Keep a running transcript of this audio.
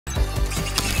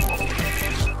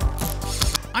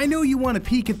I know you want a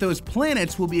peek at those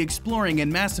planets we'll be exploring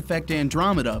in Mass Effect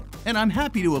Andromeda, and I'm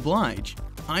happy to oblige.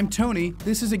 I'm Tony,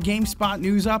 this is a GameSpot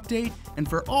news update, and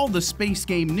for all the space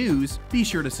game news, be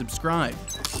sure to subscribe.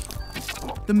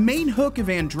 The main hook of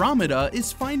Andromeda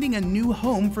is finding a new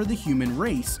home for the human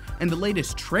race, and the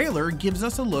latest trailer gives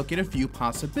us a look at a few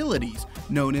possibilities,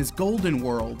 known as Golden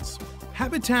Worlds.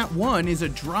 Habitat 1 is a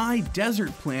dry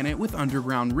desert planet with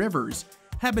underground rivers.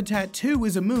 Habitat 2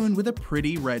 is a moon with a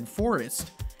pretty red forest.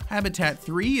 Habitat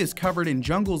 3 is covered in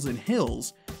jungles and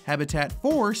hills. Habitat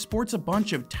 4 sports a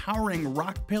bunch of towering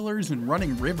rock pillars and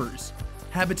running rivers.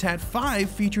 Habitat 5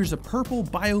 features a purple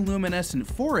bioluminescent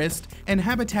forest, and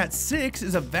Habitat 6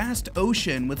 is a vast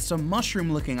ocean with some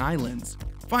mushroom-looking islands.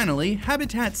 Finally,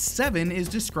 Habitat 7 is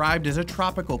described as a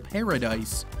tropical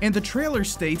paradise, and the trailer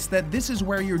states that this is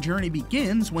where your journey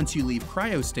begins once you leave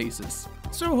cryostasis.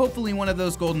 So hopefully one of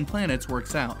those golden planets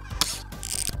works out.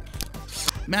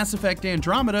 Mass Effect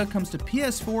Andromeda comes to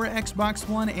PS4, Xbox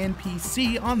One, and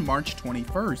PC on March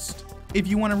 21st. If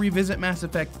you want to revisit Mass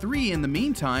Effect 3 in the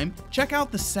meantime, check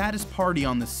out The Saddest Party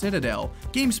on the Citadel,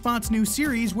 GameSpot's new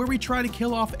series where we try to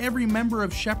kill off every member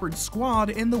of Shepard's squad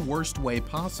in the worst way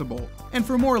possible. And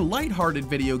for more lighthearted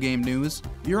video game news,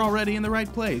 you're already in the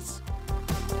right place.